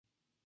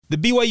The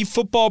BYU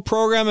football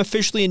program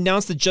officially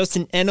announced that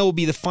Justin Ena will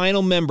be the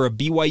final member of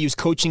BYU's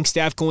coaching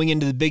staff going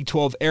into the Big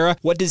 12 era.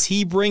 What does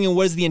he bring, and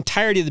what does the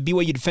entirety of the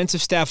BYU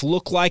defensive staff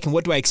look like, and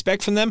what do I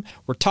expect from them?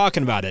 We're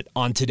talking about it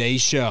on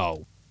today's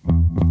show.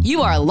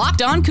 You are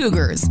Locked On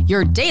Cougars,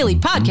 your daily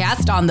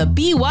podcast on the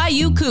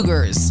BYU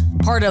Cougars,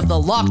 part of the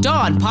Locked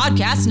On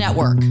Podcast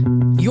Network.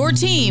 Your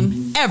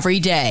team every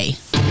day.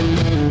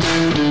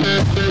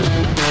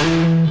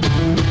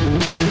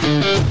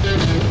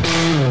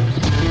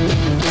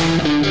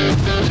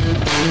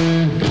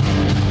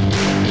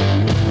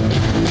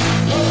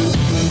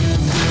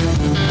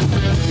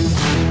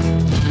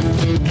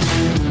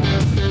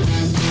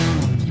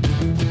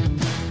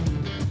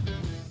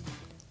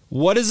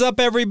 What is up,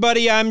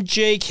 everybody? I'm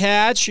Jake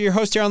Hatch, your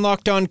host here on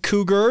Locked On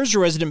Cougars,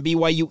 your resident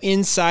BYU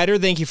insider.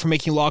 Thank you for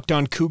making Locked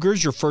On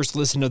Cougars your first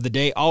listen of the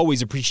day.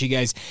 Always appreciate you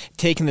guys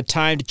taking the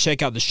time to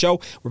check out the show.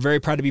 We're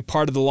very proud to be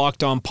part of the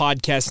Locked On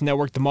Podcast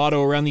Network. The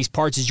motto around these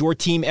parts is your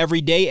team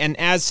every day, and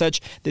as such,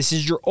 this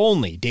is your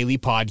only daily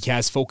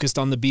podcast focused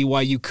on the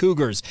BYU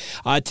Cougars.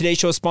 Today's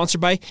show is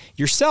sponsored by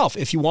yourself.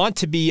 If you want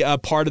to be a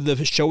part of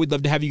the show, we'd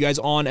love to have you guys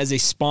on as a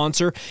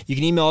sponsor. You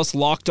can email us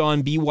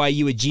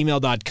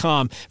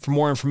lockedonbyu@gmail.com for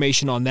more information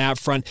on that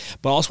front.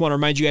 But I also want to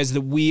remind you guys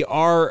that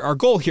our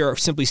goal here,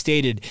 simply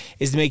stated,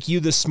 is to make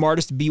you the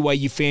smartest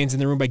BYU fans in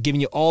the room by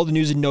giving you all the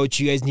news and notes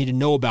you guys need to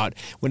know about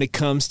when it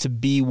comes to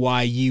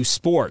BYU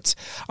sports.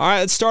 All right,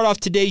 let's start off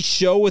today's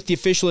show with the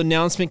official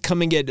announcement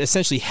coming at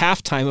essentially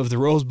halftime of the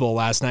Rose Bowl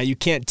last night. You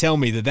can't tell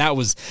me that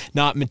was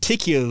not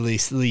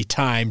meticulously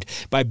timed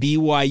by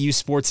BYU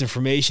Sports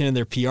Information and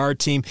their PR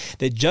team,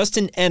 that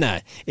Justin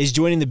Ena is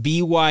joining the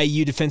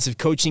BYU defensive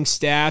coaching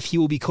staff. He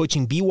will be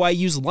coaching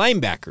BYU's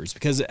linebackers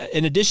because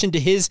in addition to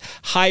his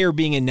hire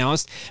being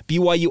announced,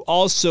 BYU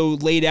also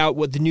laid out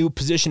what the new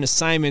position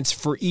assignments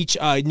for each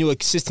new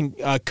assistant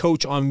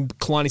coach on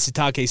Kalani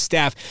Sitake's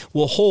staff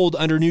will hold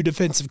under new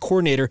defensive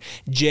coordinator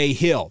Jay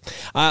Hill.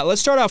 Let's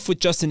start off with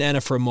Justin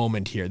Ena for a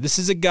moment here. This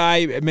is a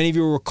guy, many of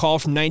you will recall,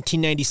 from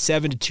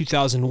 1997 to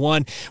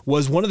 2001,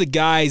 was one of the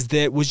guys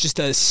that was just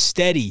a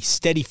steady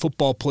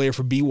football player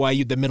for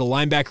BYU, the middle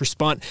linebacker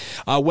spot.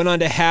 Went on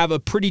to have a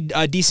pretty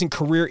decent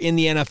career in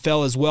the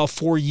NFL as well,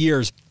 4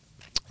 years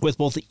with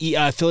both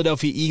the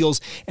Philadelphia Eagles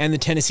and the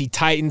Tennessee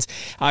Titans.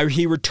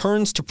 He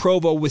returns to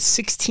Provo with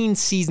 16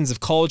 seasons of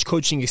college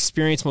coaching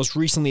experience, most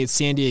recently at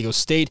San Diego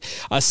State,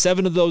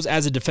 7 of those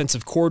as a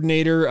defensive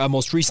coordinator,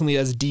 most recently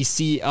as a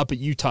DC up at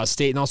Utah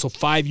State, and also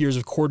 5 years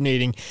of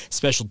coordinating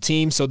special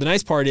teams. So the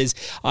nice part is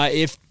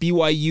if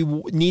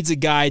BYU needs a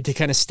guy to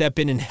kind of step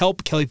in and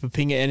help Kelly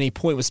Poppinga at any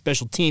point with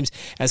special teams,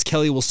 as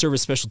Kelly will serve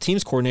as special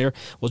teams coordinator,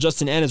 well,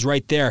 Justin Ena is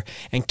right there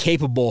and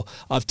capable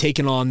of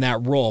taking on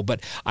that role.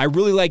 But I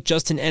really like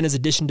Justin Ena's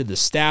addition to the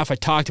staff. I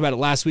talked about it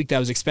last week that I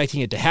was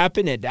expecting it to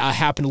happen. It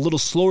happened a little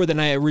slower than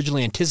I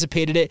originally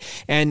anticipated it,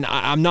 and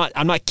I'm not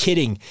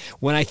kidding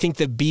when I think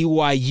that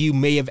BYU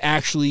may have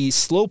actually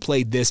slow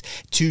played this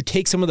to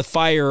take some of the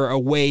fire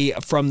away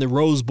from the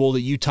Rose Bowl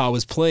that Utah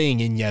was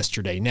playing in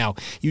yesterday. Now,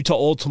 Utah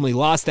ultimately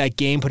lost that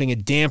game, putting a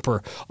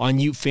damper on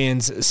Ute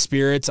fans'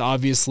 spirits,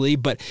 obviously,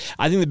 but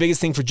I think the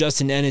biggest thing for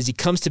Justin Ena is he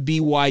comes to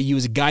BYU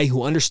as a guy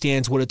who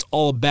understands what it's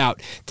all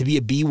about to be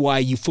a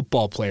BYU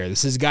football player.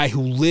 This is a guy who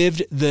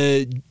lived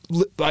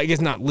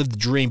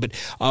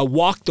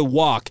walked the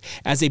walk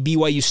as a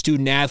BYU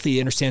student athlete. He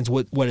understands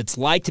what it's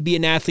like to be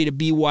an athlete at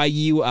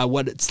BYU,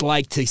 what it's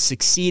like to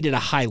succeed at a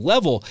high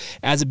level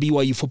as a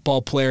BYU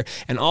football player,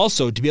 and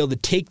also to be able to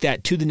take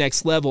that to the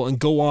next level and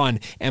go on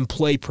and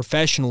play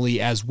professionally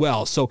as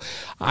well. So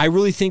I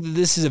really think that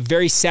this is a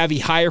very savvy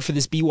hire for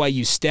this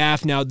BYU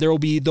staff. Now, there will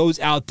be those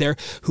out there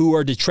who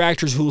are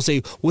detractors who will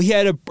say, well, he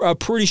had a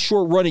pretty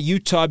short run at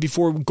Utah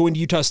before going to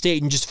Utah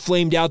State and just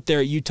flamed out there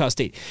at Utah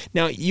State.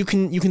 Now, you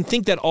can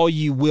think that all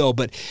you will,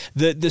 but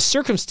the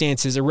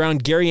circumstances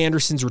around Gary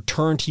Anderson's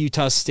return to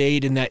Utah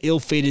State and that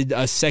ill-fated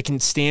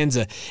second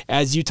stanza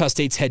as Utah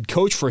State's head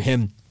coach for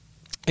him,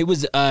 it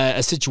was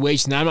a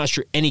situation that I'm not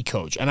sure any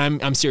coach, and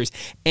I'm serious,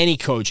 any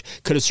coach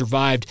could have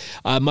survived,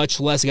 much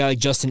less a guy like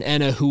Justin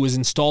Ena, who was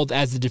installed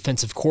as the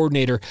defensive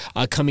coordinator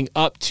coming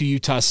up to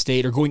Utah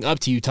State, or going up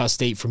to Utah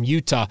State from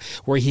Utah,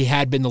 where he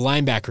had been the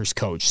linebackers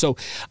coach. So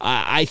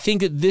I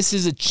think that this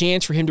is a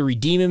chance for him to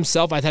redeem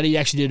himself. I thought he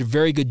actually did a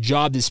very good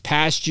job this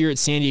past year at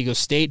San Diego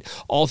State.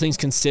 All things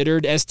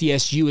considered,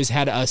 SDSU has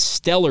had a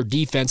stellar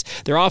defense.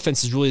 Their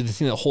offense is really the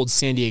thing that holds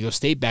San Diego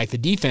State back. The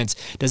defense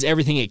does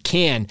everything it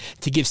can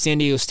to give San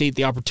Diego State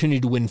the opportunity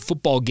to win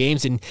football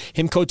games, and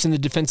him coaching the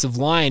defensive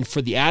line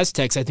for the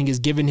Aztecs, I think, has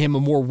given him a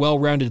more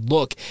well-rounded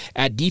look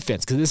at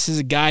defense, because this is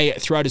a guy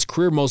throughout his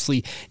career,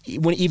 mostly,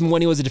 even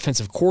when he was a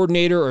defensive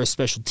coordinator or a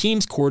special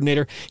teams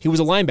coordinator, he was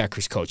a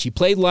linebackers coach. He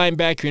played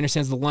linebacker. He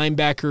understands the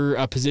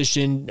linebacker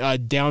position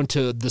down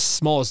to the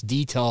smallest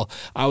detail,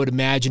 I would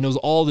imagine. Knows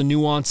all the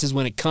nuances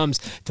when it comes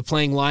to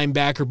playing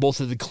linebacker, both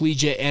at the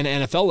collegiate and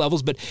NFL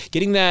levels, but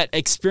getting that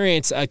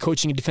experience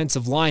coaching a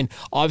defensive line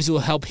obviously will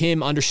help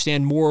him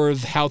understand more of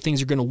of how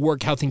things are going to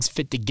work, how things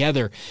fit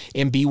together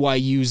in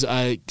BYU's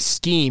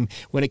scheme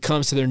when it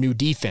comes to their new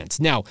defense.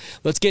 Now,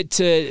 let's get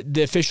to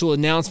the official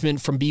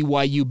announcement from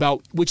BYU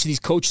about which of these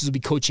coaches will be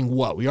coaching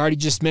what. We already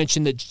just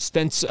mentioned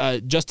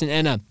that Justin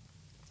Ena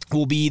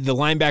will be the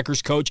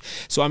linebackers coach.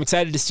 So I'm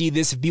excited to see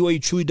this. If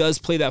BYU truly does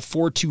play that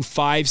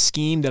 4-2-5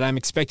 scheme that I'm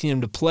expecting him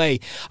to play,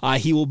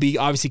 he will be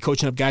obviously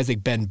coaching up guys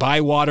like Ben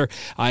Bywater.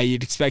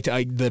 You'd expect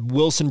the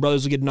Wilson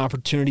brothers will get an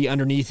opportunity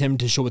underneath him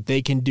to show what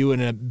they can do,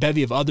 and a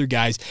bevy of other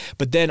guys.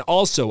 But then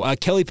also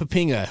Kelly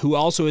Papinga, who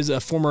also is a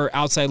former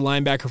outside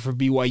linebacker for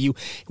BYU.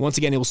 Once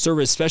again, he will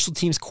serve as special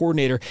teams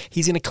coordinator.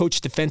 He's going to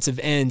coach defensive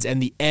ends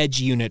and the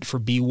edge unit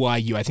for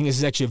BYU. I think this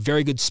is actually a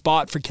very good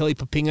spot for Kelly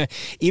Papinga,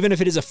 even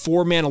if it is a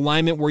 4-man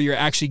alignment where you're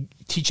actually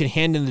teaching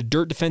hand in the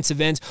dirt defensive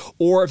ends,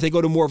 or if they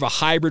go to more of a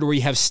hybrid where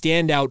you have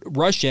stand up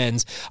rush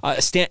ends like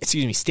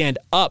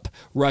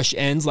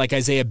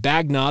Isaiah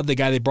Bagnod, the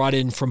guy they brought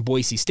in from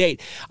Boise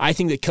State. I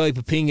think that Kelly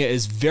Papinga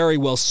is very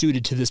well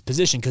suited to this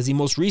position because he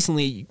most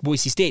recently,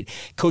 Boise State,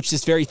 coached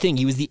this very thing.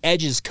 He was the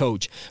edges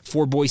coach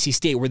for Boise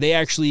State, where they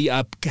actually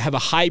have a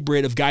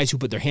hybrid of guys who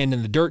put their hand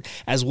in the dirt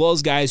as well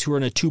as guys who are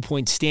in a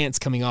 2-point stance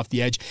coming off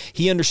the edge.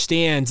 He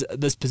understands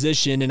this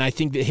position, and I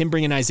think that him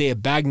bringing Isaiah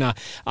Bagnod,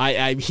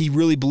 he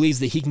really believes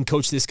that he can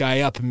coach this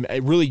guy up and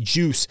really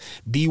juice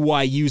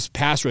BYU's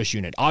pass rush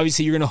unit.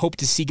 Obviously, you're going to hope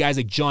to see guys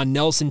like John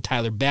Nelson,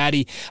 Tyler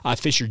Batty,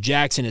 Fisher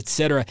Jackson,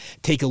 etc.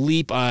 take a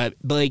leap.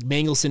 Blake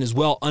Mangelson as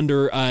well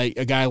under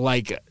a guy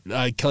like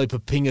Kelly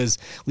Papinga's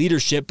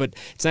leadership, but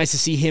it's nice to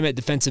see him at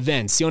defensive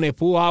end. Sione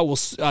Puha will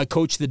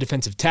coach the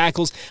defensive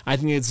tackles. I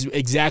think it's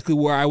exactly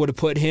where I would have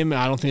put him.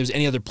 I don't think there's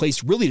any other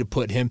place really to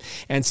put him.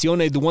 And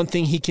Sione, the one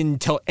thing he can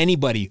tell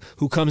anybody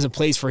who comes and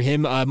plays for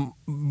him,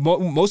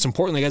 most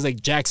importantly, guys like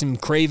Jackson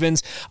Cravens,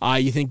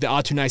 you think the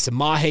Atunai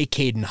Samahe,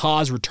 Caden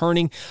Haas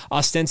returning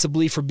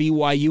ostensibly for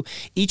BYU.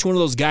 Each one of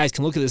those guys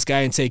can look at this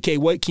guy and say, okay,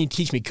 what can you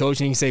teach me, coach?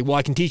 And he can say, well,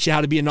 I can teach you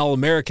how to be an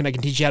All-American. I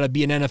can teach you how to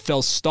be an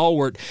NFL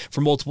stalwart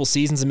for multiple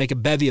seasons and make a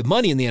bevy of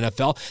money in the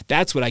NFL.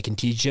 That's what I can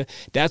teach you.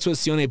 That's what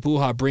Sione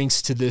Puha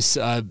brings to this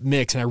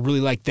mix, and I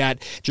really like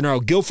that. Gennaro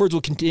Guilford,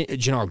 will continue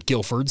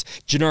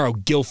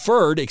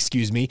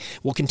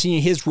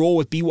his role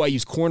with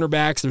BYU's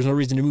cornerbacks. There's no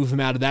reason to move him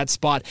out of that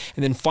spot.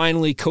 And then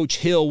finally, Coach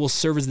Hill will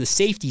serve as the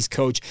safeties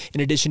coach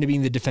in addition to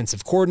being the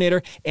defensive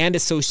coordinator and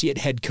associate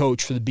head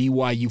coach for the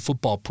BYU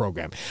football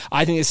program.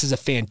 I think this is a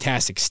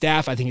fantastic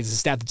staff. I think it's a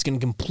staff that's going to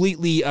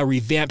completely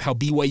revamp how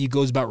BYU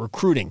goes about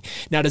recruiting.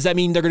 Now, does that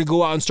mean they're going to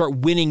go out and start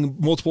winning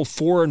multiple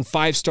 4- and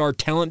 5-star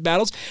talent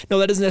battles? No,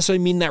 that doesn't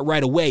necessarily mean that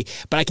right away,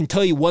 but I can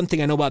tell you one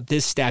thing I know about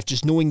this staff,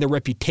 just knowing their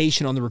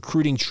reputation on the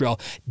recruiting trail,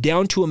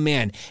 down to a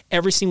man,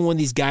 every single one of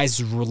these guys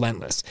is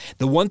relentless.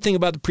 The one thing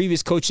about the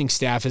previous coaching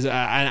staff is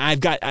I've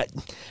got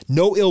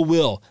no ill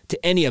will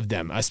to any of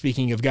them.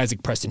 Speaking of guys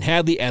like Preston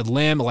Hadley, Ed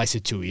Lamb, Elisa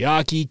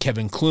Tuiaki,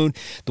 Kevin Clune,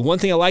 the one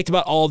thing I liked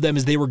about all of them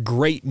is they were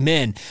great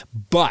men,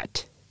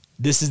 but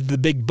this is the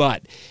big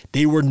but.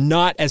 They were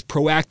not as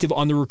proactive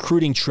on the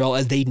recruiting trail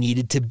as they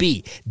needed to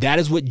be. That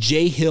is what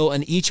Jay Hill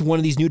and each one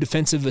of these new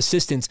defensive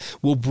assistants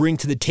will bring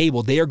to the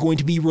table. They are going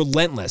to be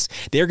relentless.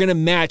 They're going to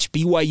match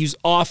BYU's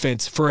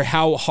offense for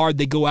how hard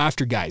they go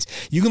after guys.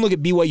 You can look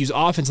at BYU's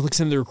offense and look at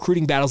some of the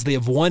recruiting battles they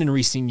have won in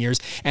recent years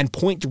and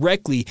point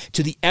directly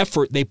to the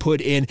effort they put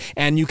in,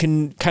 and you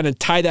can kind of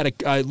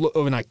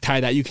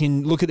you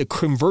can look at it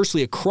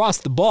conversely across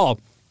the ball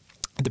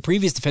the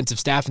previous defensive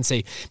staff and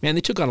say, man,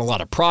 they took on a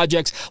lot of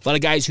projects, a lot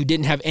of guys who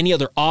didn't have any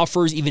other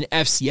offers, even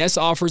FCS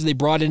offers they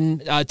brought in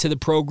to the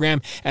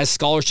program as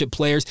scholarship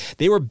players.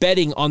 They were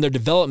betting on their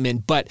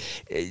development, but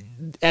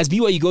as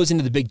BYU goes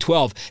into the Big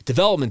 12,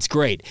 development's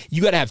great.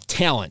 You got to have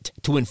talent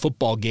to win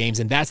football games,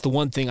 and that's the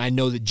one thing I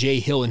know that Jay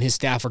Hill and his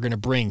staff are going to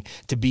bring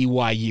to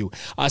BYU.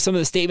 Some of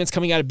the statements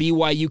coming out of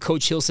BYU,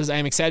 Coach Hill says, I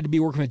am excited to be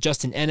working with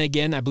Justin Ena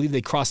again. I believe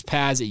they crossed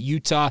paths at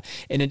Utah,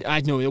 and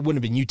I know it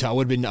wouldn't have been Utah. It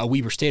would have been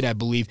Weber State, I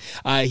believe.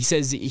 He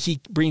says he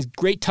brings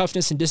great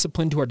toughness and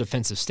discipline to our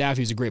defensive staff.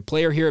 He's a great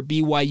player here at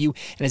BYU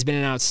and has been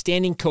an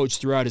outstanding coach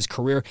throughout his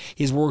career.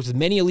 He's worked with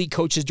many elite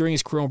coaches during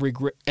his career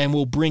and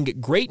will bring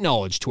great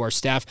knowledge to our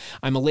staff.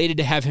 I'm elated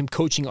to have him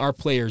coaching our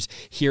players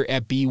here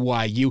at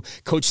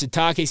BYU. Coach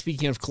Sitake,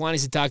 speaking of Kalani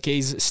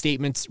Sitake's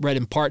statements read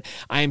in part,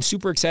 I am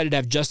super excited to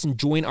have Justin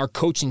join our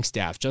coaching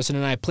staff. Justin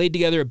and I played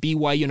together at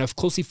BYU and have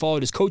closely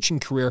followed his coaching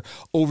career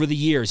over the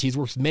years. He's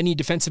worked with many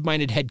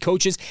defensive-minded head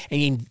coaches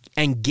and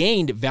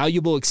gained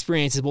valuable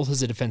experience both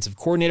as a defensive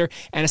coordinator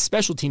and a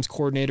special teams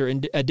coordinator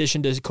in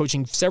addition to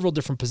coaching several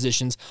different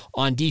positions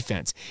on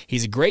defense.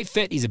 He's a great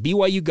fit. He's a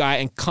BYU guy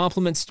and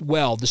complements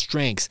well the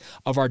strengths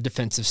of our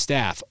defensive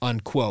staff,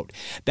 unquote.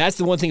 That's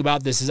the one thing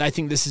about this is I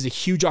think this is a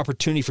huge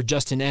opportunity for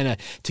Justin Ena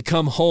to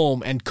come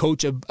home and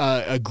coach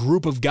a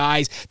group of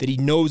guys that he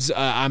knows,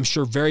 I'm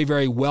sure, very,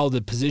 very well.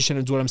 The position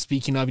is what I'm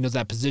speaking of. He knows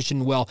that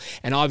position well,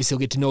 and obviously he'll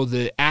get to know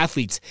the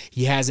athletes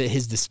he has at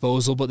his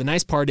disposal. But the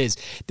nice part is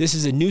this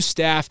is a new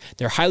staff.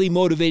 They're highly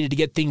motivated motivated to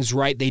get things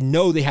right. They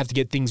know they have to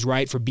get things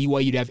right for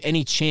BYU to have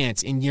any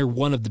chance in year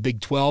one of the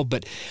Big 12.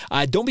 But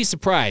don't be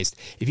surprised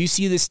if you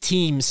see this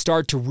team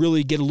start to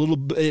really get a little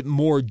bit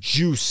more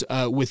juice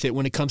with it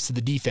when it comes to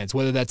the defense,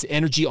 whether that's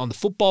energy on the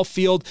football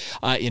field,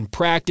 in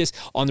practice,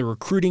 on the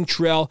recruiting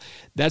trail.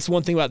 That's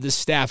one thing about this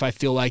staff I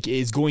feel like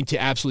is going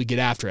to absolutely get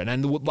after it.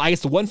 And I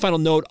guess the one final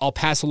note I'll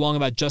pass along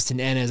about Justin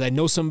Enna is I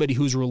know somebody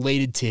who's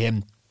related to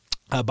him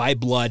by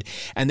blood,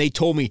 and they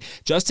told me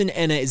Justin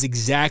Enna is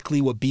exactly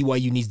what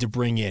BYU needs to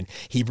bring in.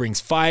 He brings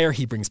fire,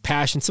 he brings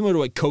passion, similar to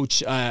what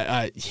Coach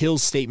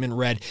Hill's statement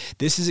read.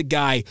 This is a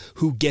guy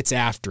who gets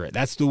after it.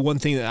 That's the one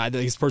thing that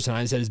this person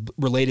I said is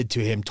related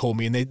to him told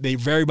me, and they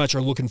very much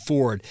are looking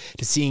forward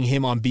to seeing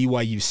him on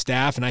BYU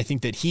staff, and I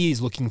think that he's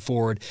looking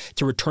forward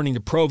to returning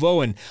to Provo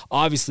and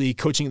obviously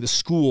coaching at the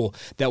school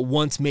that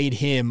once made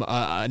him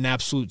an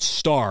absolute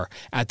star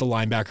at the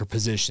linebacker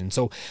position.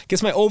 So I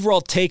guess my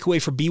overall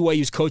takeaway for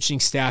BYU's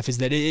coaching staff is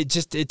that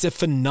it's a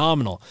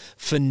phenomenal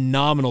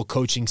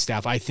coaching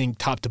staff. I think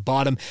top to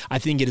bottom, I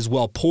think it is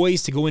well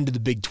poised to go into the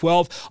Big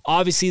 12.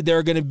 Obviously, there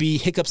are going to be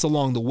hiccups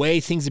along the way,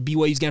 things that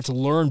BYU is going to have to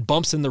learn,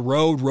 bumps in the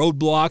road,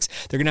 roadblocks.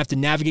 They're going to have to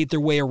navigate their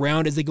way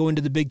around as they go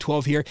into the Big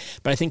 12 here.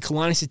 But I think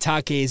Kalani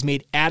Sitake has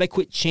made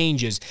adequate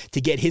changes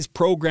to get his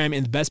program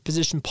in the best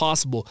position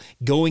possible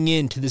going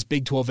into this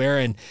Big 12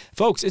 era. And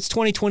folks, it's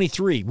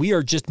 2023. We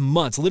are just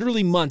months,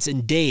 literally months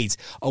and days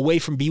away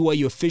from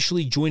BYU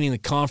officially joining the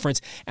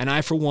conference. And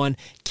I, for one,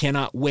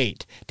 cannot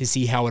wait to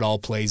see how it all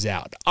plays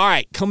out. All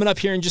right, coming up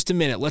here in just a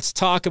minute, let's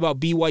talk about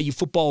BYU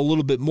football a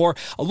little bit more.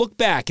 A look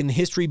back in the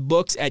history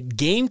books at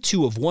Game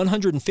 2 of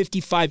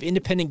 155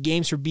 independent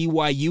games for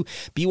BYU.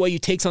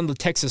 BYU takes on the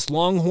Texas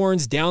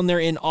Longhorns down there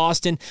in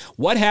Austin.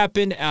 What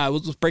happened?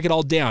 Let's break it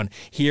all down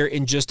here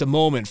in just a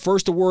moment.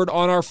 First, a word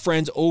on our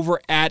friends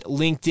over at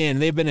LinkedIn.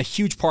 They've been a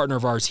huge partner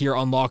of ours here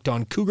on Locked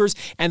On Cougars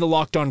and the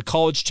Locked On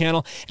College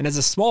channel. And as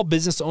a small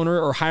business owner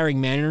or hiring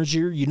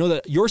manager, you know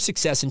that your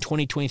success in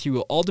 2023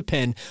 will all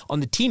depend on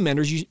the team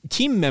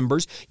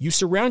members you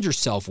surround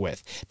yourself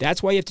with.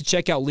 That's why you have to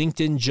check out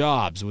LinkedIn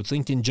Jobs. With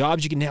LinkedIn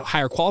Jobs, you can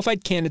hire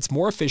qualified candidates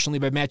more efficiently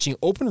by matching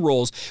open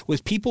roles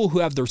with people who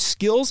have their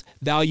skills,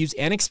 values,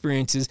 and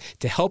experiences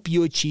to help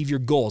you achieve your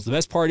goals. The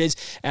best part is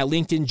at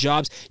LinkedIn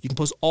Jobs, you can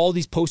post all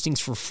these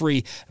postings for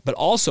free, but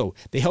also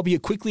they help you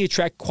quickly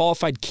attract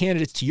qualified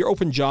candidates to your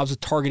open jobs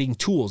with targeting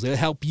tools. They'll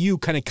help you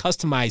kind of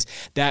customize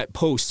that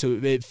post so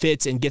it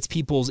fits and gets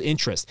people's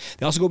interest.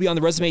 They also go beyond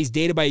the resume's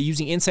data by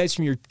using insights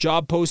from your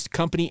job post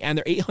company and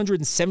their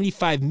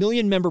 875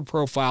 million member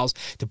profiles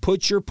to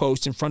put your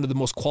post in front of the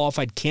most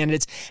qualified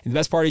candidates. And the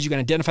best part is you can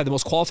identify the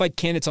most qualified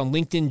candidates on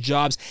LinkedIn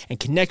Jobs and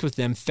connect with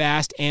them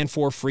fast and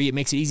for free. It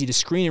makes it easy to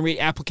screen and rate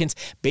applicants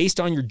based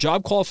on your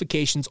job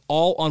qualifications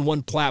all on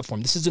one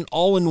platform. This is an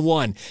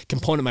all-in-one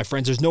component, my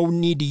friends. There's no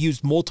need to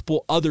use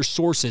multiple other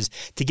sources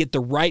to get the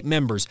right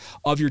members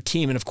of your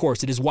team. And of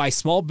course, it is why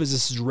small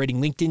businesses are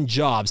rating LinkedIn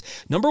Jobs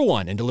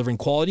 #1 in delivering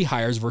quality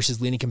hires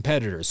versus leading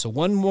competitors. So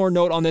one more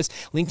note on this,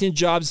 LinkedIn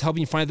Jobs is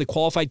helping you find the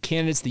qualified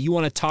candidates that you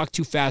want to talk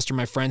to faster,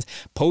 my friends.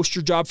 Post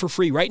your job for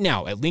free right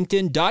now at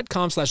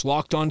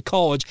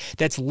linkedin.com/lockedoncollege.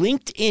 That's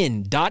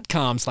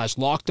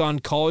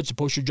linkedin.com/lockedoncollege to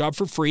post your job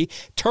for free.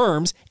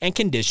 Terms and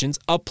conditions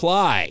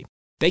apply.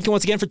 Thank you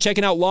once again for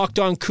checking out Locked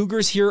On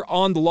Cougars here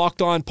on the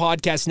Locked On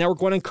Podcast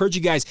Network. I want to encourage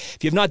you guys,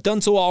 if you have not done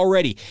so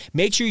already,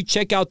 make sure you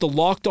check out the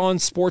Locked On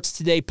Sports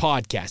Today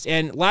podcast.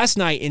 And last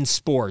night in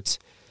sports,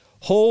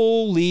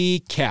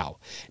 holy cow.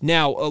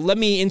 Now, let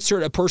me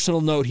insert a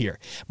personal note here.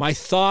 My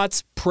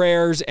thoughts,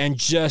 prayers, and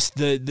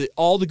just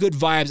all the good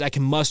vibes I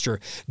can muster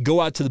go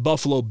out to the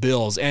Buffalo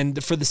Bills.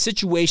 And for the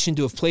situation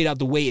to have played out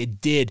the way it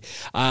did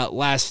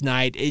last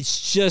night,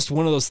 it's just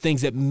one of those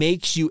things that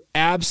makes you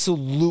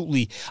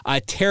absolutely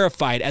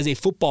terrified as a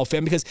football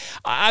fan, because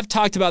I've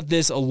talked about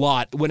this a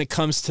lot when it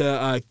comes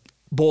to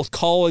both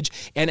college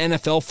and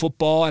NFL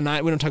football, and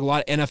we don't talk a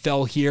lot of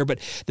NFL here, but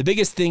the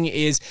biggest thing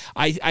is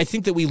I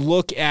think that we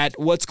look at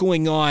what's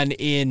going on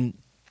in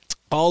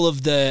all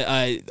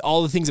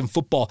the things in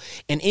football,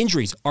 and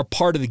injuries are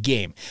part of the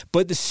game.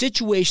 But the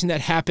situation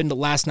that happened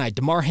last night,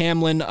 Damar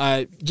Hamlin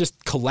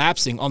just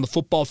collapsing on the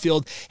football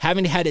field,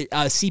 having had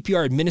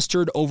CPR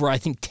administered over, I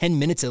think, 10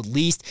 minutes at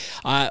least,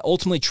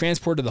 ultimately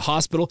transported to the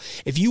hospital.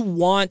 If you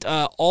want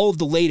all of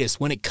the latest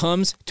when it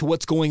comes to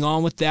what's going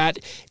on with that,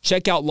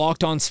 check out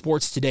Locked On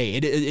Sports Today.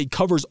 It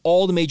covers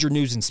all the major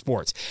news in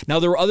sports.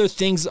 Now, there are other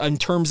things in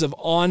terms of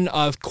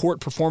on-court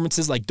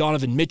performances, like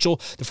Donovan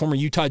Mitchell, the former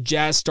Utah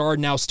Jazz star,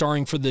 now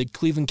starring for the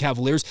Cleveland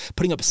Cavaliers,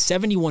 putting up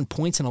 71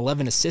 points and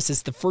 11 assists.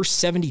 It's the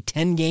first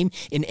 70-10 game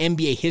in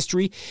NBA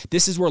history.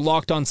 This is where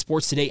Locked On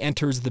Sports Today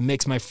enters the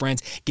mix, my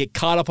friends. Get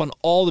caught up on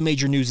all the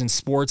major news in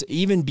sports,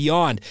 even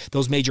beyond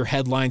those major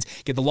headlines.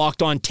 Get the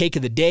Locked On Take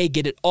of the Day.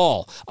 Get it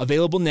all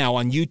available now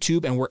on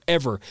YouTube and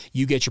wherever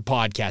you get your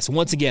podcasts. And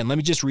once again, let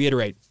me just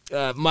reiterate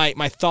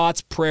my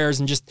thoughts, prayers,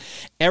 and just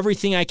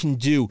everything I can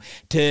do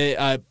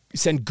to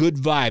send good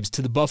vibes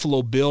to the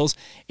Buffalo Bills.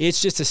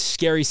 It's just a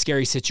scary,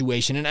 scary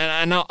situation.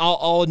 And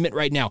I'll admit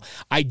right now,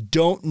 I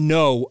don't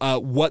know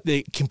what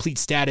the complete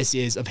status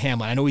is of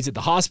Hamlin. I know he's at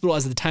the hospital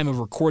as of the time of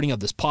recording of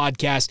this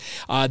podcast.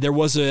 There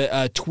was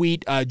a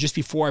tweet just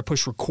before I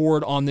pushed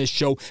record on this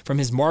show from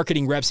his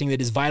marketing rep saying that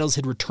his vitals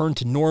had returned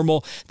to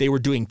normal. They were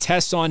doing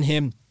tests on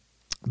him.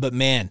 But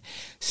man,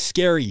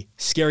 scary,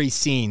 scary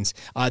scenes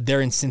there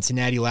in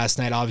Cincinnati last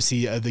night.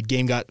 Obviously, the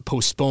game got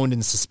postponed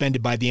and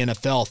suspended by the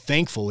NFL,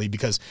 thankfully,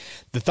 because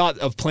the thought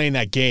of playing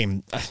that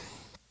game,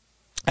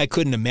 I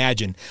couldn't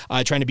imagine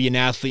trying to be an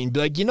athlete and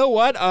be like, you know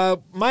what,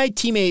 my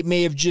teammate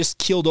may have just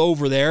keeled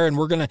over there, and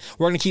we're gonna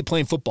keep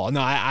playing football. No,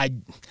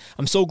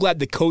 I'm so glad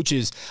the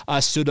coaches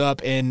stood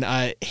up and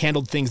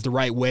handled things the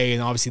right way,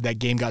 and obviously that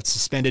game got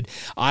suspended.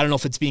 I don't know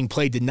if it's being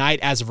played tonight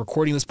as of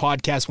recording this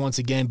podcast once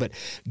again, but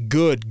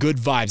good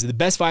vibes. The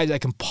best vibes I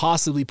can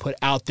possibly put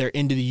out there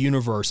into the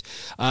universe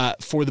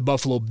for the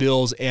Buffalo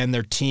Bills and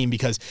their team,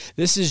 because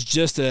this is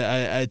just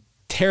a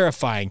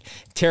terrifying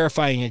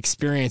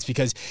experience,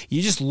 because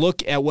you just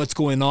look at what's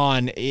going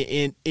on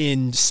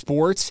in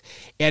sports,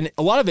 and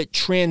a lot of it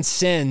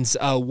transcends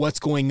what's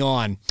going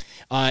on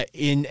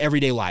in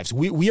everyday lives.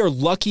 We are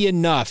lucky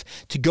enough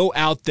to go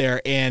out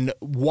there and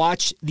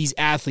watch these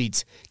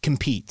athletes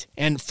compete,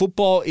 and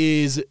football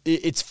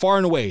it's far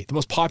and away the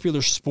most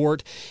popular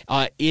sport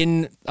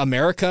in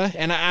America.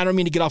 And I don't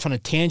mean to get off on a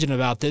tangent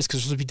about this, because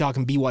we're supposed to be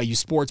talking BYU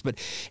sports, but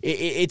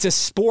it's a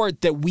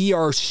sport that we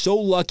are so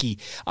lucky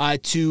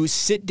to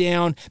sit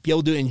down, be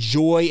able to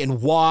enjoy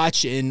and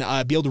watch, and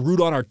be able to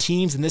root on our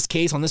teams. In this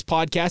case, on this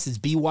podcast, it's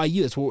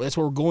BYU. That's what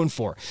we're going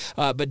for.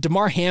 But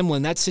Damar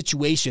Hamlin, that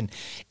situation,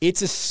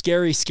 it's a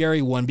scary,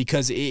 scary one,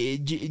 because it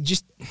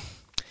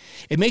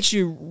makes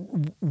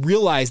you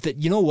realize that,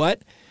 you know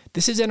what?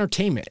 This is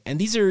entertainment, and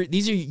these are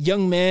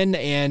young men,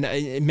 and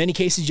in many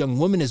cases young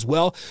women as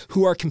well,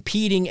 who are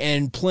competing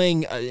and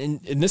playing.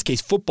 In this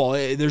case, football.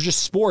 They're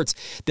just sports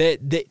that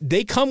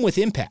they come with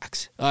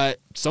impacts.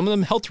 Some of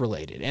them health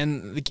related,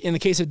 and in the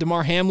case of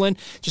Damar Hamlin,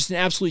 just an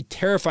absolutely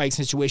terrifying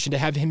situation to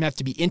have him have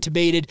to be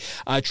intubated,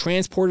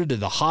 transported to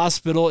the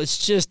hospital. It's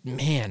just,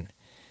 man.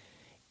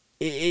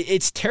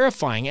 It's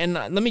terrifying. And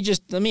let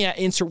me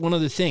insert one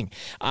other thing.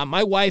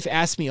 My wife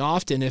asks me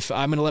often if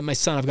I'm going to let my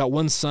son, I've got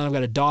one son, I've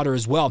got a daughter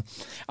as well,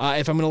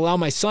 if I'm going to allow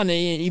my son,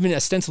 even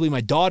ostensibly my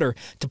daughter,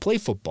 to play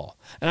football.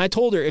 And I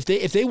told her, if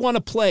they want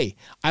to play,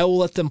 I will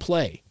let them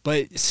play.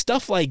 But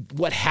stuff like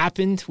what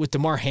happened with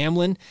Damar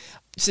Hamlin,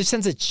 it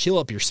sends a chill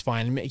up your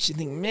spine and makes you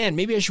think, man,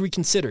 maybe I should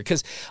reconsider.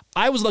 Because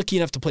I was lucky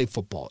enough to play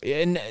football,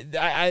 and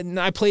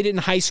I played it in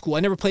high school. I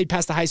never played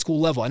past the high school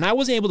level, and I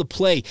wasn't able to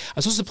play. I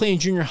was supposed to play in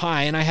junior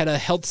high, and I had a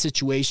health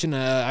situation,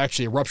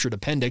 actually a ruptured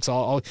appendix.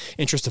 I'll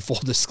interest a full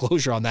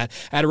disclosure on that.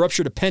 I had a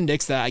ruptured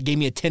appendix that gave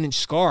me a 10-inch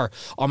scar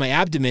on my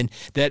abdomen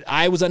that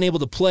I was unable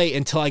to play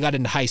until I got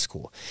into high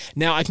school.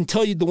 Now, I can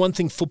tell you the one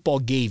thing football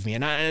gave me,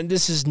 and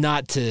this is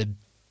not to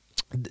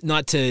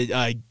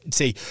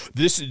say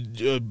this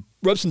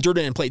rub some dirt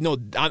in and play. No,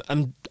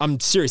 I'm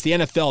serious. The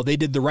NFL, they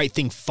did the right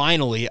thing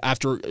finally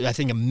after, I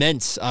think,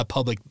 immense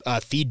public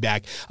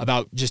feedback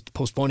about just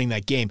postponing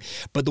that game.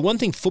 But the one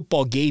thing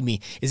football gave me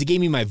is it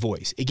gave me my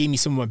voice. It gave me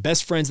some of my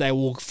best friends that I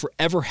will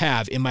forever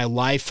have in my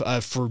life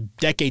for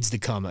decades to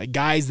come.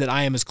 Guys that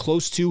I am as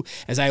close to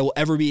as I will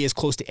ever be as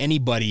close to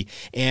anybody.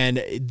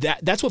 And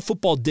that's what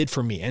football did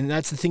for me. And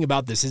that's the thing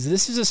about this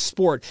is a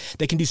sport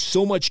that can do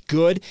so much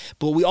good,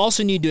 but we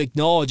also need to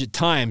acknowledge at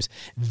times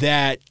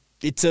that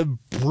it's a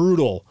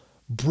brutal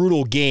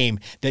game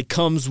that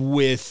comes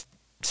with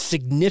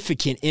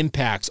significant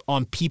impacts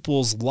on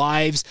people's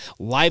lives,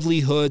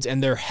 livelihoods,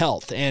 and their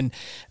health. And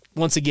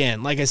once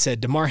again, like I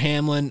said, Damar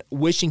Hamlin,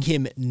 wishing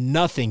him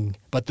nothing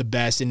but the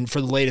best. And for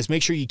the latest,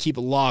 make sure you keep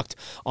it locked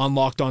on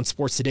Locked On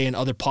Sports Today and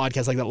other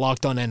podcasts like that.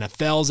 Locked On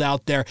NFL's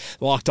out there,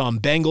 Locked On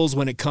Bengals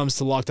when it comes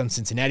to Locked On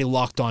Cincinnati,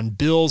 Locked On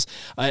Bills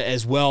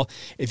as well.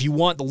 If you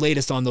want the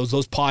latest on those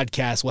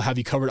podcasts will have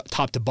you covered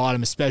top to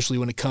bottom, especially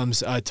when it comes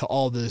to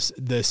all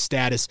the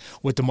status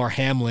with Damar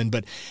Hamlin.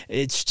 But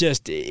it's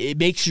just, it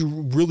makes you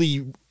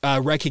really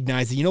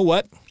recognize that, you know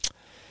what?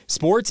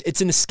 Sports,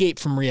 it's an escape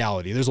from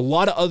reality. There's a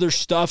lot of other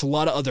stuff, a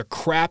lot of other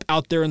crap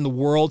out there in the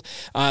world,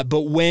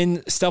 but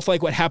when stuff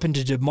like what happened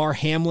to Damar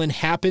Hamlin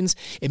happens,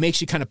 it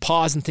makes you kind of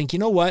pause and think, you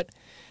know what?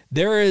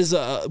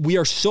 We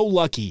are so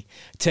lucky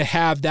to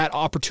have that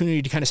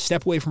opportunity to kind of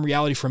step away from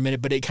reality for a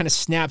minute, but it kind of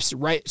snaps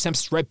right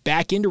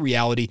back into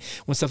reality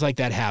when stuff like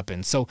that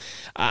happens. So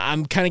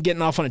I'm kind of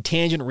getting off on a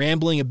tangent,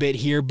 rambling a bit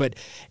here, but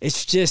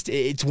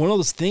it's one of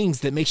those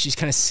things that makes you just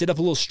kind of sit up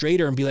a little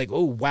straighter and be like,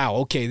 oh wow,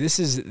 okay, this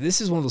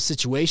is one of those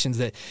situations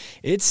that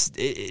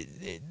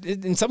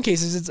in some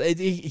cases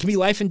it can be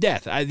life and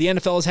death. The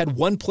NFL has had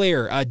one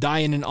player die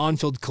in an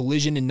on-field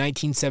collision in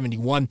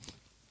 1971.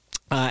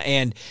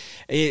 And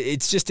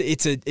it's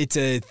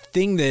a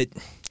thing that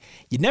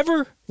you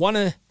never want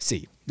to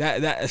see.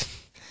 That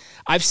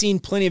I've seen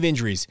plenty of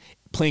injuries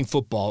playing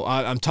football.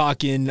 I'm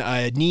talking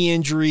knee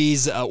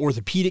injuries,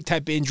 orthopedic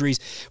type injuries,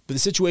 but the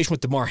situation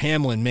with Damar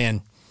Hamlin,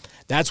 man,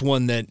 that's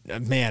one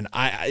that, man,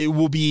 it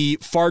will be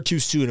far too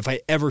soon if I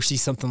ever see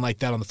something like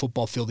that on the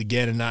football field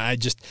again. And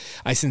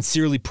I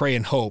sincerely pray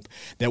and hope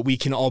that we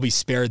can all be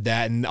spared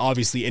that. And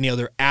obviously any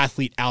other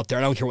athlete out there,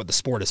 I don't care what the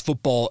sport is,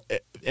 football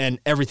and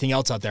everything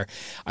else out there,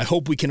 I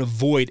hope we can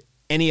avoid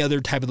any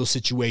other type of those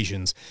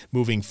situations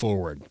moving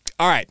forward.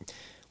 All right.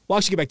 We'll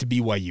actually get back to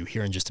BYU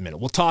here in just a minute.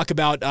 We'll talk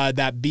about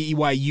that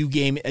BYU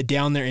game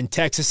down there in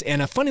Texas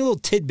and a funny little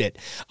tidbit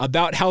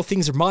about how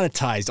things are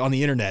monetized on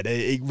the internet.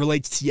 It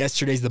relates to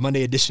the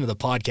Monday edition of the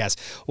podcast.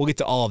 We'll get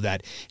to all of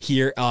that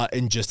here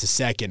in just a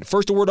second.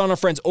 First, a word on our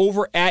friends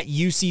over at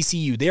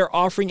UCCU. They are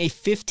offering a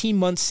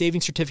 15-month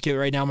savings certificate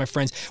right now, my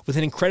friends, with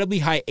an incredibly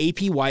high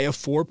APY of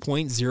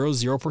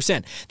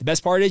 4.00%. The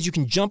best part is you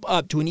can jump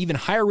up to an even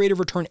higher rate of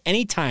return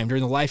anytime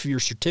during the life of your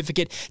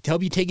certificate to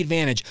help you take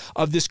advantage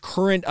of this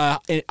current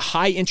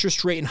high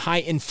interest rate and high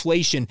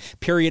inflation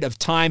period of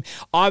time.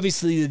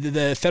 Obviously,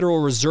 the Federal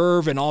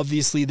Reserve, and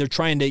obviously they're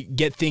trying to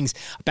get things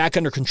back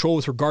under control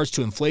with regards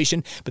to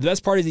inflation. But the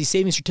best part is these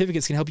savings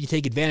certificates can help you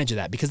take advantage of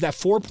that, because that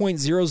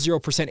 4.00%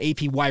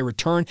 APY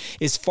return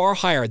is far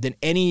higher than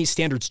any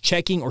standards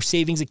checking or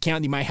savings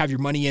account you might have your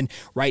money in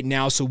right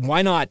now. So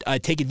why not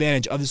take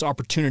advantage of this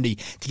opportunity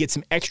to get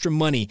some extra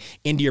money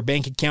into your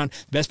bank account?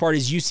 The best part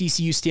is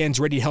UCCU stands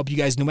ready to help you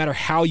guys no matter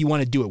how you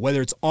want to do it,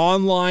 whether it's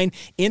online,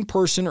 in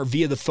person, or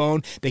via the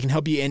phone. They can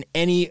help you in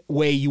any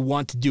way you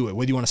want to do it.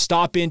 Whether you want to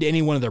stop into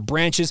any one of their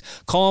branches,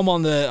 call them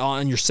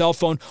on your cell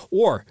phone,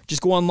 or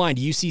just go online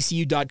to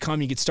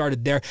uccu.com. You get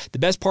started there. The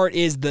best part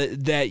is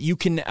that you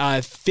can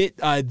fit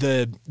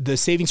the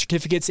savings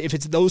certificates. If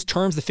it's those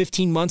terms, the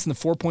 15 months and the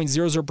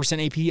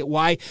 4.00%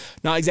 APY,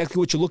 not exactly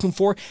what you're looking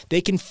for, they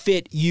can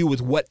fit you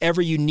with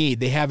whatever you need.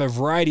 They have a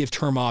variety of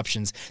term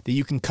options that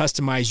you can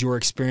customize your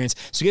experience.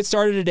 So get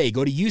started today.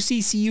 Go to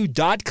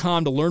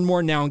uccu.com to learn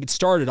more now and get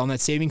started on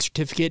that savings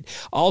certificate.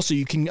 Also,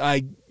 you can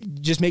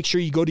just make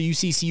sure you go to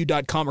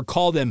uccu.com or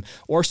call them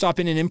or stop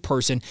in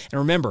person. And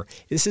remember,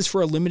 this is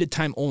for a limited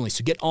time only,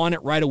 so get on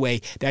it right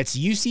away. That's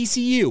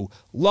UCCU.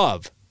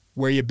 Love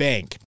where you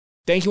bank.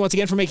 Thank you once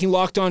again for making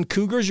Locked On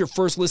Cougars your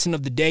first listen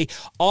of the day.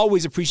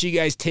 Always appreciate you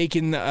guys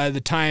taking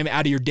the time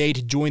out of your day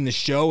to join the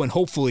show, and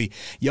hopefully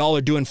y'all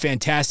are doing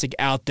fantastic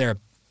out there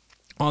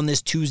on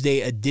this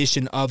Tuesday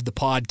edition of the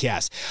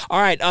podcast.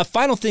 All right,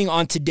 final thing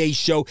on today's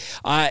show,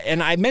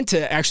 and I meant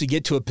to actually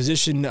get to a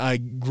position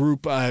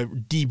group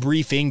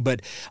debriefing,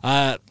 but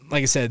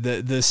like I said,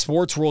 the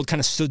sports world kind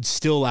of stood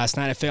still last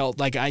night. I felt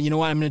like, I'm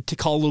going to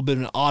call a little bit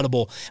of an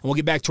audible, and we'll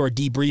get back to our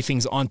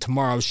debriefings on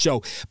tomorrow's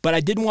show. But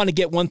I did want to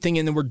get one thing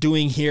in that we're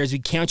doing here as we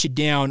count you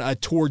down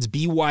towards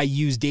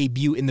BYU's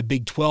debut in the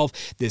Big 12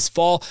 this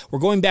fall. We're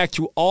going back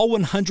through all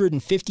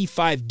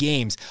 155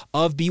 games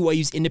of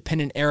BYU's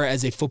independent era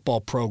as a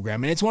football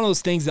program. And it's one of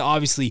those things that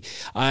obviously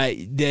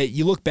that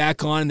you look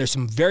back on, and there's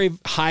some very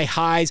high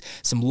highs,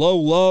 some low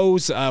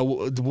lows. At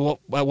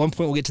one point,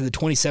 we'll get to the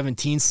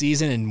 2017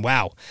 season, and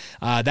wow,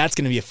 that's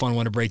going to be a fun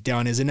one to break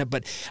down, isn't it?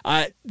 But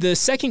the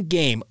second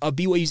game of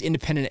BYU's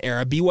independent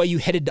era,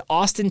 BYU headed to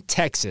Austin,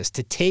 Texas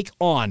to take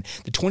on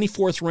the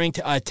 24th ranked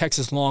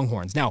Texas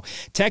Longhorns. Now,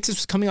 Texas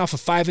was coming off a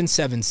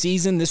 5-7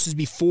 season. This was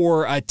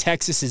before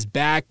Texas is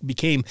back,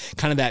 became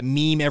kind of that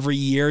meme every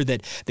year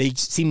that they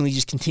seemingly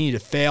just continue to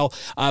fail.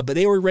 But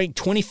they were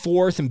ranked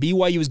 24th, and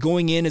BYU was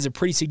going in as a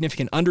pretty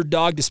significant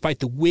underdog despite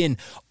the win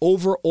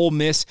over Ole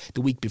Miss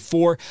the week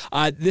before.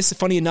 This,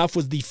 funny enough,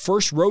 was the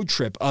first road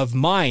trip of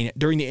mine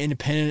during the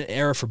independent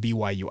era for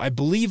BYU. I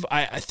believe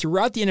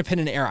throughout the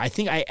independent era, I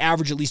think I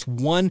averaged at least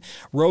one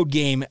road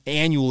game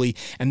annually,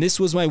 and this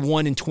was my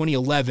one in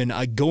 2011,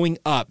 going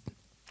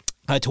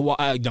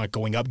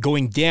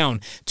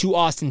down to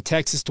Austin,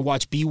 Texas to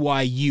watch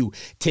BYU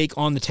take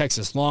on the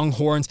Texas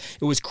Longhorns.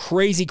 It was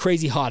crazy,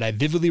 crazy hot. I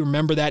vividly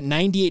remember that.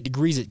 98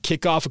 degrees at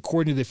kickoff,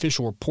 according to the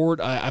official report.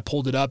 I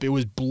pulled it up. It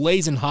was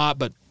blazing hot,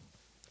 but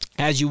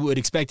as you would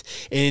expect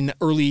in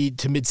early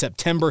to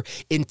mid-September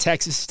in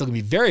Texas, it's still going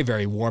to be very,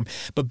 very warm.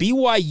 But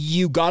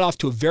BYU got off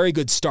to a very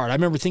good start. I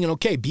remember thinking,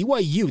 okay,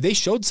 BYU, they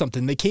showed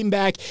something. They came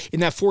back in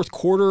that fourth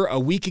quarter a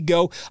week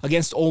ago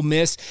against Ole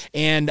Miss,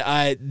 and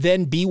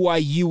then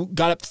BYU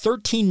got up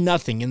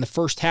 13-0 in the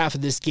first half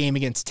of this game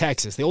against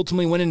Texas. They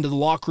ultimately went into the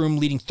locker room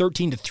leading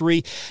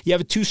 13-3. You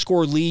have a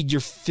 2-score lead. You're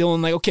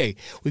feeling like, okay,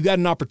 we've got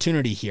an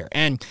opportunity here.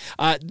 And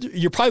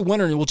you're probably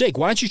wondering, well, Jake,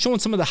 why aren't you showing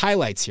some of the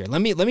highlights here?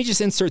 Let me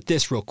just insert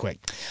this real quick.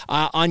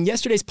 On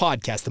yesterday's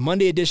podcast, the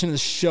Monday edition of the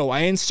show,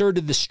 I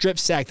inserted the strip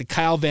sack that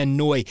Kyle Van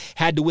Noy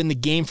had to win the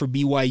game for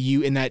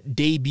BYU in that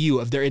debut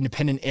of their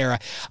independent era.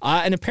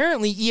 And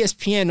apparently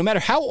ESPN, no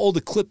matter how old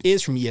the clip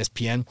is from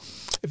ESPN,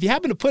 if you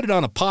happen to put it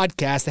on a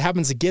podcast that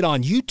happens to get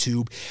on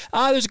YouTube,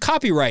 there's a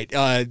copyright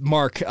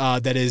mark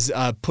that is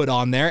put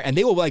on there, and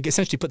they will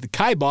essentially put the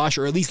kibosh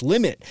or at least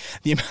limit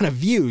the amount of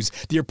views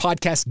that your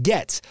podcast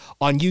gets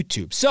on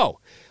YouTube. So,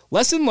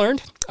 lesson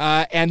learned.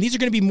 and these are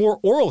going to be more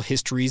oral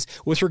histories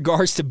with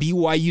regards to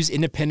BYU's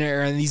independent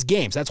era in these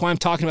games. That's why I'm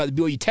talking about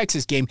the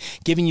BYU-Texas game,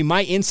 giving you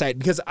my insight,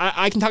 because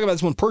I can talk about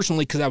this one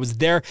personally because I was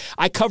there.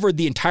 I covered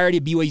the entirety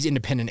of BYU's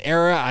independent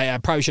era. I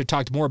probably should have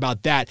talked more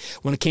about that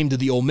when it came to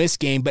the Ole Miss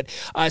game. But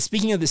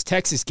speaking of this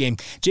Texas game,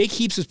 Jake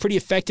Heaps was pretty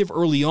effective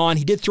early on.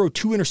 He did throw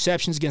 2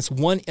 interceptions against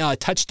 1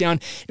 touchdown.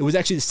 It was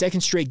actually the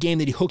second straight game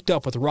that he hooked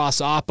up with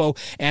Ross Oppo.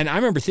 And I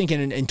remember thinking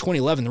in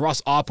 2011, the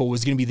Ross Oppo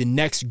was going to be the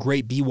next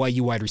great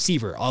BYU wide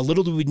receiver.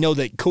 Little did we know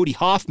that Cody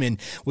Hoffman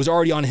was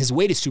already on his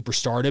way to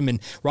superstardom,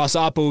 and Ross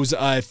Oppo's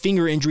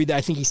finger injury that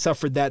I think he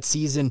suffered that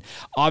season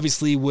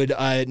obviously would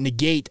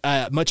negate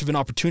much of an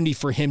opportunity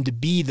for him to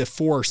be the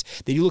force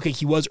that he looked like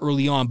he was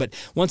early on. But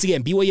once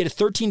again, BYU had a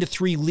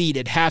 13-3 lead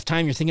at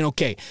halftime. You're thinking,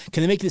 okay,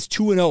 can they make this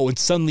 2-0 and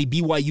suddenly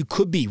BYU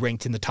could be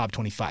ranked in the top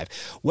 25?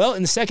 Well,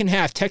 in the second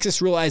half,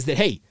 Texas realized that,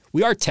 hey,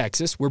 we are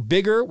Texas. We're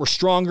bigger, we're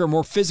stronger,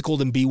 more physical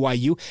than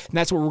BYU, and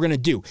that's what we're going to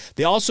do.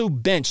 They also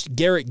benched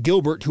Garrett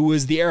Gilbert, who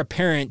was the heir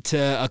apparent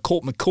to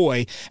Colt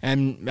McCoy,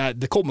 and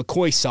the Colt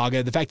McCoy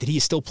saga, the fact that he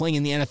is still playing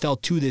in the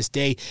NFL to this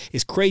day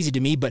is crazy to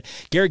me, but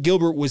Garrett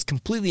Gilbert was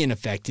completely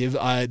ineffective.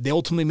 They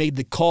ultimately made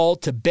the call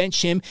to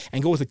bench him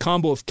and go with a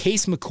combo of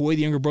Case McCoy,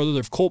 the younger brother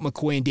of Colt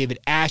McCoy, and David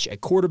Ash at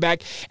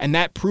quarterback, and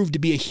that proved to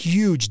be a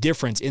huge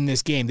difference in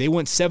this game. They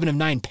went 7 of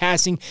 9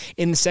 passing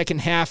in the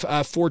second half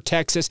for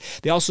Texas.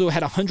 They also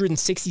had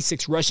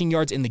 166 rushing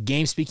yards in the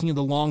game. Speaking of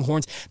the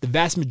Longhorns, the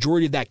vast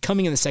majority of that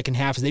coming in the second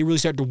half as they really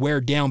started to wear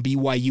down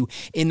BYU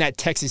in that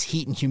Texas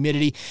heat and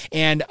humidity,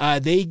 and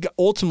they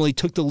ultimately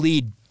took the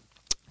lead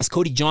as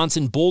Cody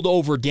Johnson bowled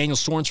over Daniel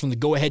Sorens from the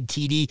go-ahead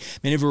TD.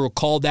 Many of you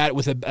recall that it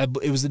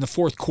was in the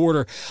fourth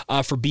quarter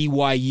for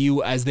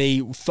BYU as they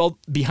fell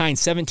behind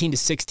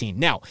 17-16.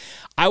 Now,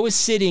 I was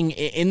sitting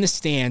in the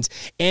stands,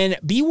 and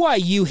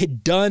BYU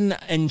had done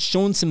and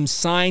shown some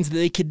signs that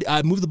they could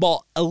move the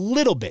ball a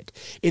little bit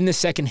in the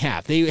second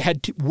half. They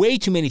had way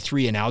too many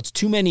 3-and-outs,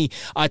 too many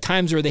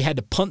times where they had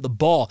to punt the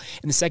ball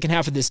in the second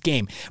half of this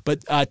game.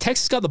 But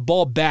Texas got the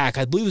ball back.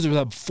 I believe it was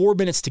about 4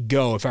 minutes to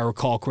go, if I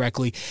recall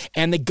correctly,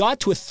 and they got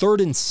to a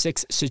 3rd and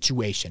 6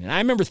 situation. And I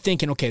remember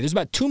thinking, okay, there's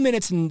about 2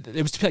 minutes, and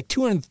it was like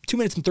 2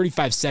 minutes and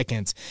 35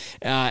 seconds,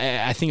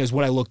 I think is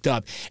what I looked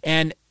up.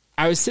 And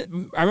I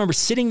remember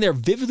sitting there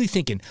vividly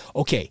thinking,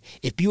 okay,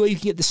 if BYU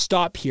can get the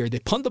stop here, they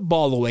punt the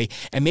ball away,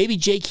 and maybe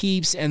Jake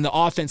Heaps and the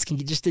offense can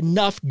get just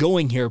enough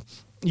going here,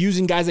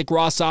 using guys like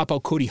Ross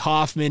Oppo, Cody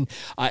Hoffman,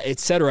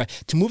 etc.,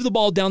 to move the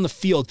ball down the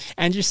field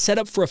and just set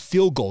up for a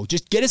field goal.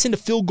 Just get us into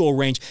field goal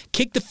range,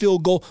 kick the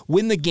field goal,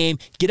 win the game,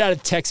 get out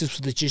of Texas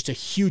with just a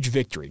huge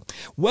victory.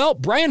 Well,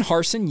 Brian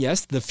Harsin,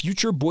 yes, the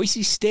future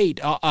Boise State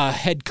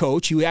head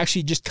coach, who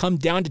actually just come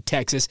down to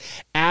Texas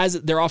as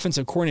their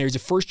offensive coordinator, as a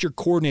first-year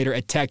coordinator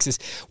at Texas.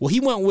 Well, he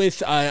went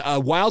with a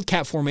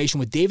Wildcat formation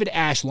with David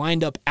Ash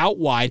lined up out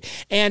wide,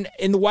 and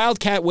in the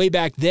Wildcat way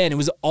back then, it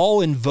was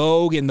all in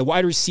vogue, and the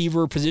wide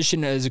receiver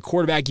position as a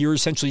quarterback, you're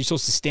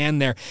supposed to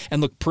stand there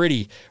and look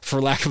pretty, for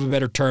lack of a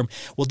better term.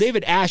 Well,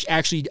 David Ash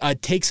actually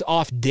takes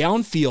off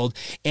downfield,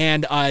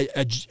 and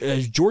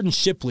Jordan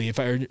Shipley,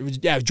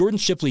 Jordan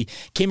Shipley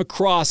came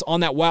across on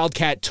that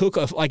Wildcat, took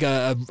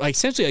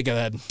essentially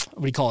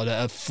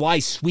a fly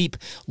sweep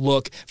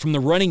look from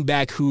the running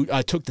back who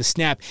took the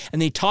snap,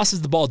 and then he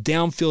tosses the ball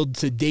downfield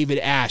to David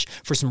Ash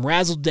for some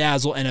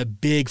razzle-dazzle and a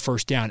big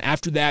first down.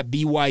 After that,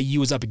 BYU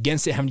was up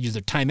against it, having to use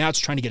their timeouts,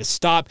 trying to get a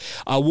stop.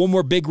 One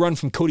more big run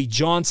from Cody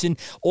Johnson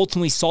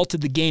ultimately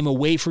salted the game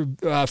away for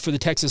the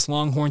Texas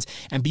Longhorns,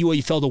 and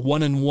BYU fell to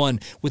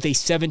 1-1 with a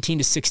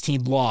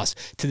 17-16 loss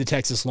to the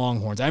Texas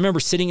Longhorns. I remember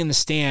sitting in the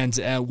stands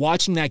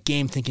watching that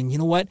game thinking, you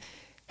know what?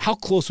 How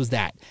close was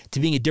that to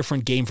being a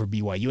different game for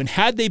BYU? And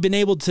had they been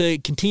able to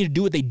continue to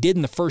do what they did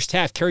in the first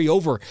half, carry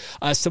over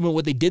some of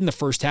what they did in the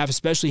first half,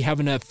 especially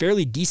having a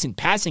fairly decent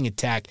passing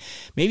attack,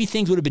 maybe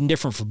things would have been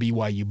different for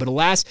BYU. But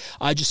alas,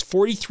 just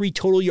 43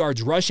 total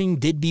yards rushing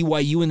did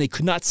BYU, and they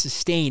could not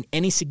sustain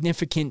any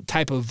significant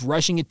type of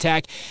rushing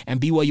attack,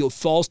 and BYU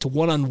fell to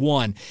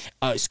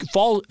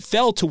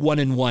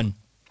 1-1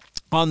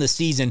 on the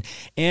season.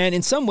 And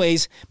in some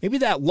ways, maybe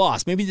that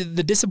loss, maybe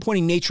the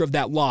disappointing nature of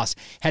that loss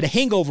had a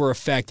hangover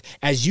effect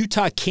as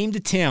Utah came to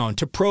town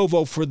to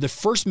Provo for the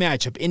first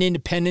matchup in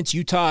Independence.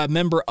 Utah, a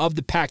member of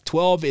the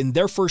Pac-12 in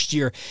their first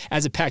year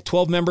as a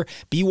Pac-12 member.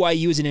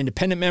 BYU is an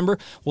independent member.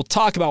 We'll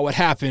talk about what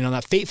happened on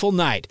that fateful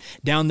night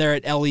down there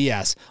at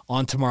LES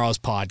on tomorrow's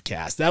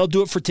podcast. That'll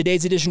do it for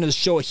today's edition of the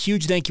show. A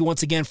huge thank you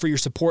once again for your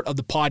support of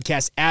the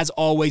podcast. As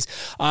always,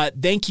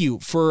 thank you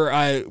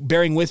for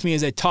bearing with me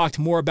as I talked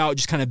more about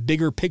just kind of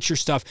bigger picture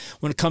stuff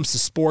when it comes to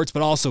sports,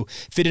 but also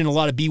fit in a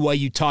lot of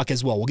BYU talk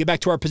as well. We'll get back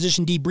to our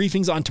position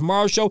debriefings on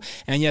tomorrow's show,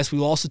 and yes, we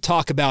will also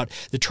talk about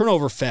the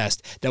turnover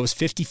fest that was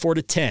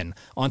 54-10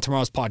 on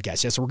tomorrow's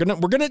podcast. Yes, we're gonna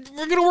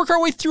work our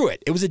way through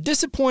it. It was a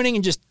disappointing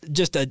and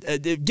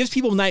it gives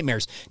people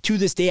nightmares to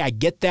this day. I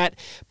get that,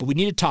 but we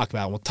need to talk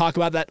about it. We'll talk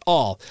about that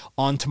all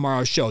on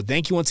tomorrow's show.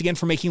 Thank you once again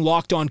for making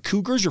Locked On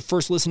Cougars your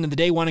first listen of the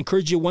day. I want to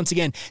encourage you once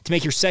again to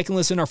make your second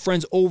listen our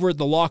friends over at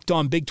the Locked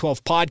On Big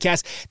 12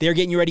 podcast. They are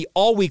getting you ready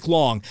all week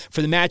long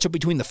for the matchup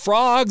between the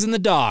Frogs and the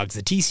Dogs.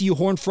 The TCU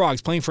Horned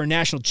Frogs playing for a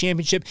national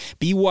championship.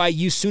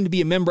 BYU soon to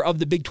be a member of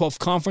the Big 12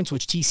 Conference,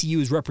 which TCU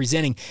is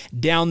representing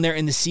down there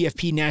in the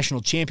CFP National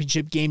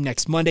Championship game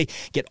next Monday.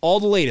 Get all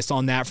the latest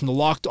on that from the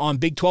Locked On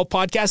Big 12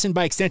 podcast, and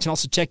by extension,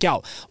 also check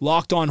out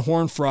Locked On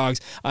Horned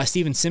Frogs.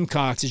 Stephen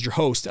Simcox is your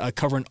host,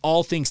 covering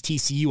all things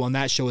TCU on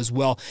that show as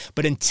well.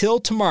 But until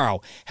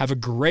tomorrow, have a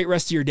great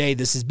rest of your day.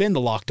 This has been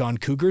the Locked On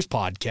Cougars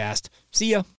podcast. See ya.